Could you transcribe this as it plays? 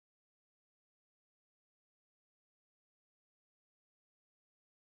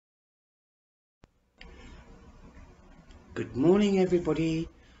Good morning, everybody.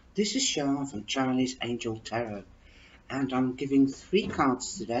 This is Shah from Charlie's Angel Tarot, and I'm giving 3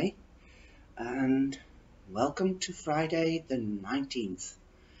 cards today. And welcome to Friday the 19th.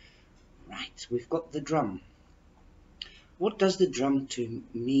 Right, we've got the drum. What does the drum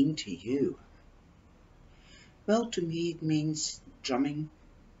mean to you? Well, to me it means drumming,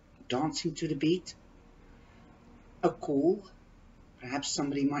 dancing to the beat, a call. Perhaps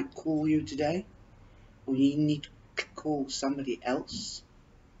somebody might call you today, or you need to call somebody else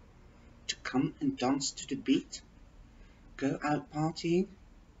to come and dance to the beat. Go out partying,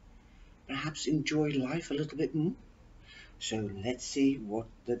 perhaps enjoy life a little bit more. So let's see what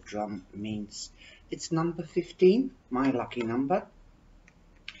the drum means. It's number 15, my lucky number,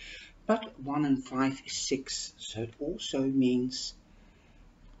 but 1 and 5 is 6, so it also means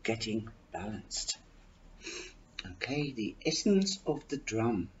getting balanced. Okay, the essence of the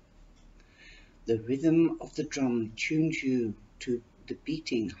drum. The rhythm of the drum tunes you to the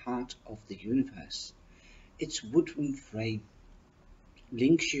beating heart of the universe. Its wooden frame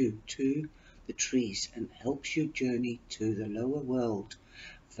links you to the trees and helps you journey to the lower world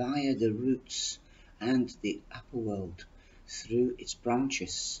via the roots and the upper world through its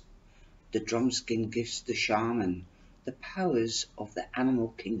branches. The drum skin gives the shaman the powers of the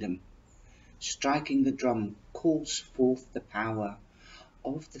animal kingdom. Striking the drum calls forth the power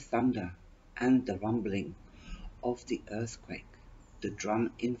of the thunder and the rumbling of the earthquake. The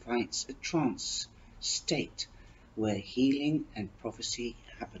drum invites a trance state where healing and prophecy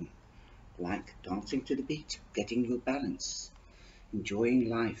happen, like dancing to the beat, getting your balance, enjoying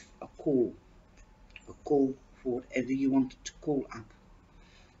life, a call for whatever you want to call up.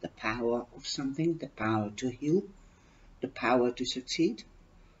 The power of something, the power to heal, the power to succeed,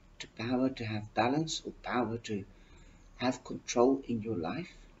 the power to have balance, or power to have control in your life.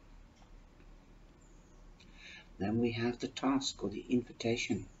 Then we have the task or the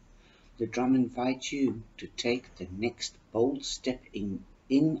invitation. The drum invites you to take the next bold step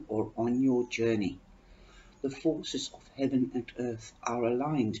in or on your journey. The forces of heaven and earth are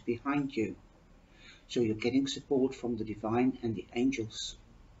aligned behind you, so you're getting support from the divine and the angels,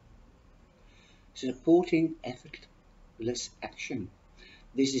 supporting effortless action.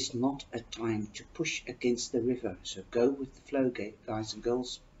 This is not a time to push against the river, so go with the flow, guys and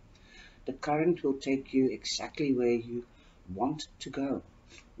girls. The current will take you exactly where you want to go.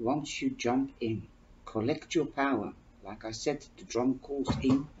 Once you jump in, collect your power. Like I said, the drum calls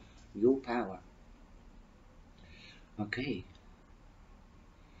in your power. Okay,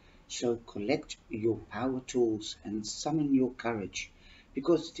 so collect your power tools and summon your courage,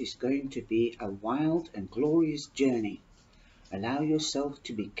 because it is going to be a wild and glorious journey. Allow yourself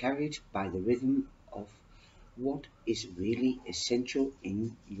to be carried by the rhythm of what is really essential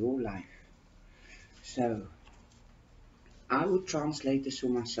in your life. So I will translate this for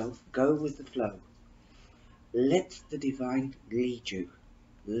myself. Go with the flow. Let the divine lead you.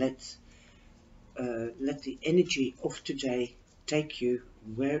 Let the energy of today take you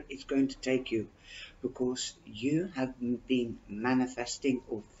where it's going to take you, because you have been manifesting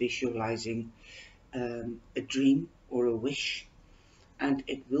or visualizing a dream or a wish, and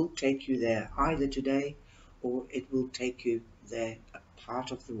it will take you there either today, or it will take you there a part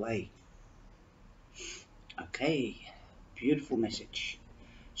of the way. Okay, beautiful message.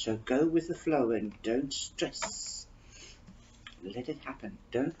 So go with the flow and don't stress. Let it happen.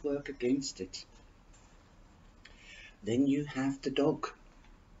 Don't work against it. Then you have the dog.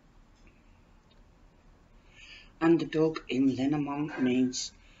 And the dog in Lenormand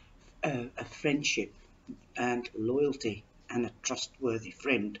means a friendship and loyalty and a trustworthy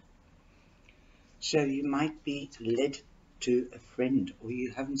friend. So you might be led to a friend, or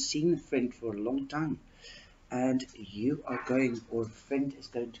you haven't seen a friend for a long time, and you are going, or a friend is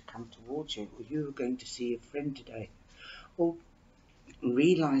going to come towards you, or you are going to see a friend today, or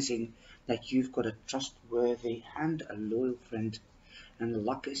realizing that you've got a trustworthy and a loyal friend, and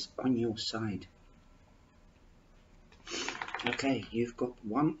luck is on your side. Okay, you've got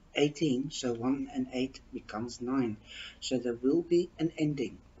 18, so 1 and 8 becomes 9, so there will be an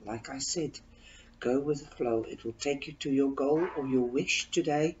ending. Like I said, go with the flow. It will take you to your goal or your wish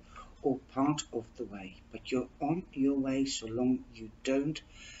today, or part of the way, but you're on your way so long you don't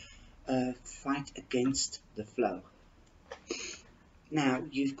fight against the flow. Now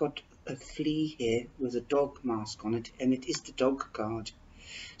you've got a flea here with a dog mask on it, and it is the dog card.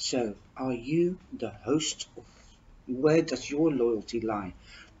 So are you the host of, where does your loyalty lie?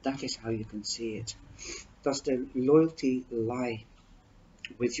 That is how you can see it. Does the loyalty lie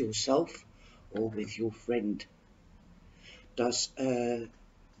with yourself or with your friend? Does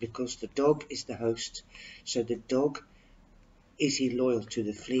because the dog is the host, so the dog Is he loyal to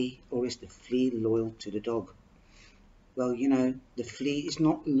the flea, or is the flea loyal to the dog? Well, you know, the flea is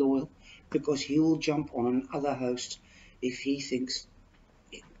not loyal because he will jump on another host if he thinks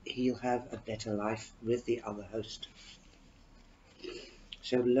he'll have a better life with the other host.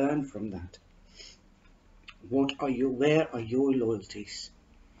 So learn from that. Where are your loyalties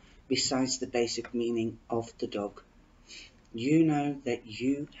besides the basic meaning of the dog? You know that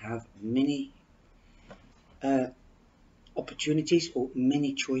you have many opportunities or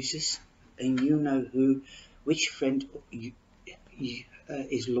many choices, and you know which friend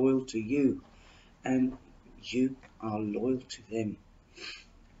is loyal to you, and you are loyal to them.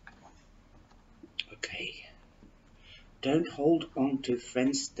 Okay. Don't hold on to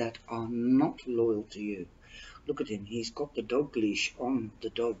friends that are not loyal to you. Look at him, he's got the dog leash on the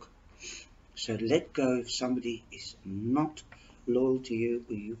dog. So let go if somebody is not loyal to you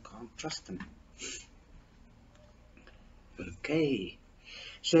or you can't trust them. Okay,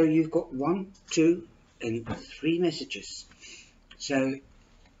 so you've got 1, 2, and 3 messages. So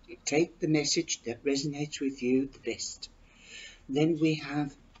take the message that resonates with you the best. Then we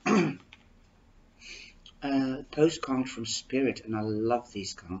have a postcard from Spirit, and I love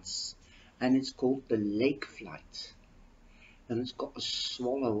these cards. And it's called the Lake Flight, and it's got a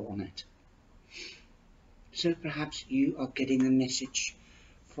swallow on it. So perhaps you are getting a message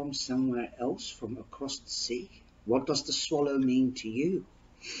from somewhere else, from across the sea. What does the swallow mean to you?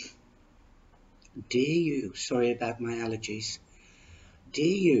 Dear you, sorry about my allergies.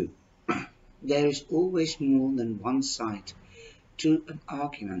 Dear you, there is always more than one side to an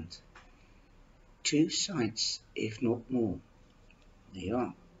argument. 2 sides, if not more. There you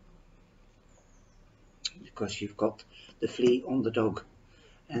are. Because you've got the flea on the dog.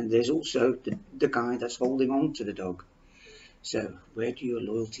 And there's also the guy that's holding on to the dog. So where do your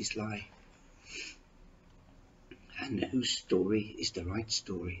loyalties lie? And whose story is the right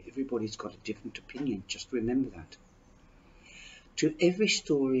story? Everybody's got a different opinion, just remember that. To every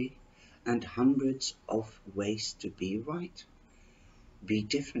story and hundreds of ways to be right. Be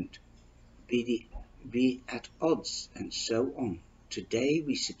different, be at odds, and so on. Today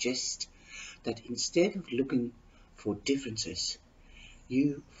we suggest that instead of looking for differences,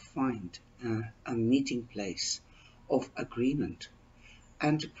 you find a meeting place of agreement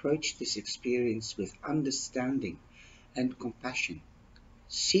and approach this experience with understanding and compassion.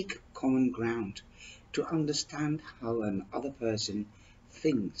 Seek common ground to understand how another person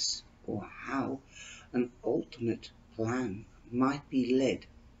thinks or how an alternate plan might be led.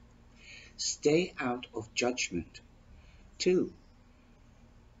 Stay out of judgment. 2.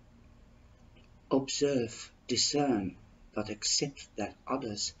 Observe, discern, but accept that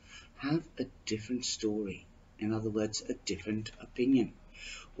others have a different story. In other words, a different opinion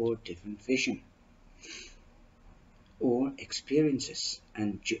or different vision or experiences,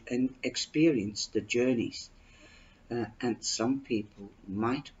 and experience the journeys. And some people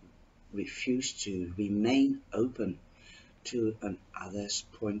might refuse to remain open to an other's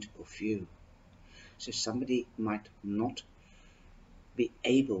point of view. So somebody might not be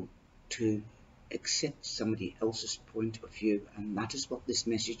able to accept somebody else's point of view, and that is what this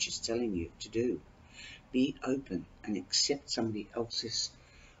message is telling you to do. Be open and accept somebody else's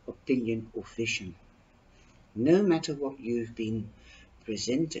opinion or vision. No matter what you've been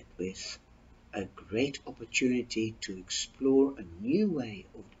presented with, a great opportunity to explore a new way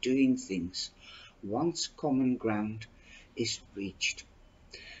of doing things once common ground is reached.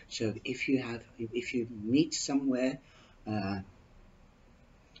 So if you meet somewhere,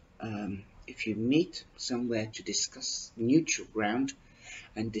 to discuss neutral ground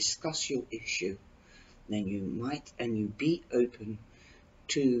and discuss your issue, then you be open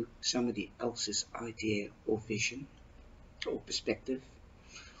to somebody else's idea or vision or perspective,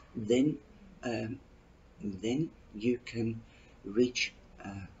 then you can reach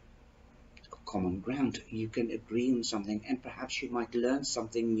common ground. You can agree on something, and perhaps you might learn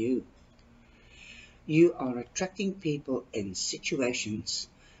something new. You are attracting people in situations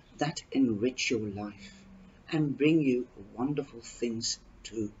that enrich your life and bring you wonderful things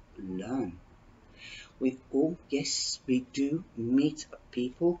to learn. Yes, we do meet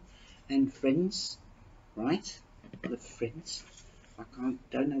people and friends, right? The friends.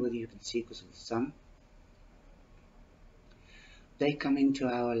 Don't know whether you can see because of the sun. They come into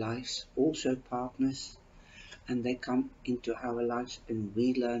our lives, also partners, and they come into our lives and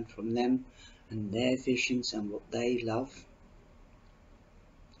we learn from them and their visions and what they love.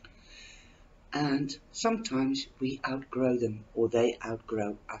 And sometimes we outgrow them or they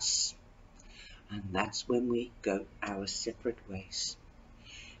outgrow us. And that's when we go our separate ways.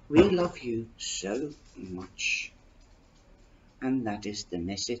 We love you so much. and that is the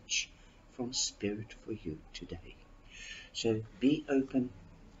message from Spirit for you today. So be open,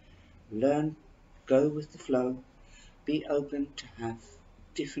 learn, go with the flow, be open to have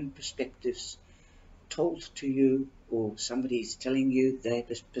different perspectives told to you, or somebody is telling you their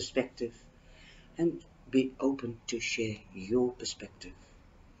perspective, and be open to share your perspective.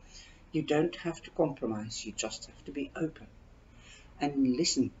 You don't have to compromise, you just have to be open and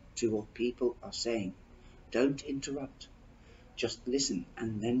listen to what people are saying. Don't interrupt, just listen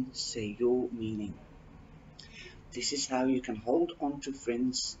and then say your meaning. This is how you can hold on to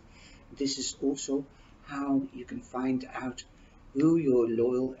friends. This is also how you can find out who your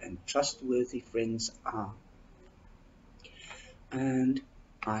loyal and trustworthy friends are. And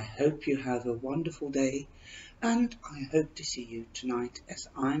I hope you have a wonderful day, and I hope to see you tonight as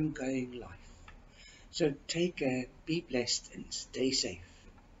I'm going live. So take care, be blessed, and stay safe.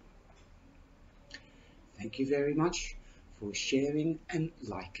 Thank you very much for sharing and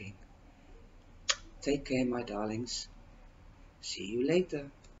liking. Take care, my darlings. See you later.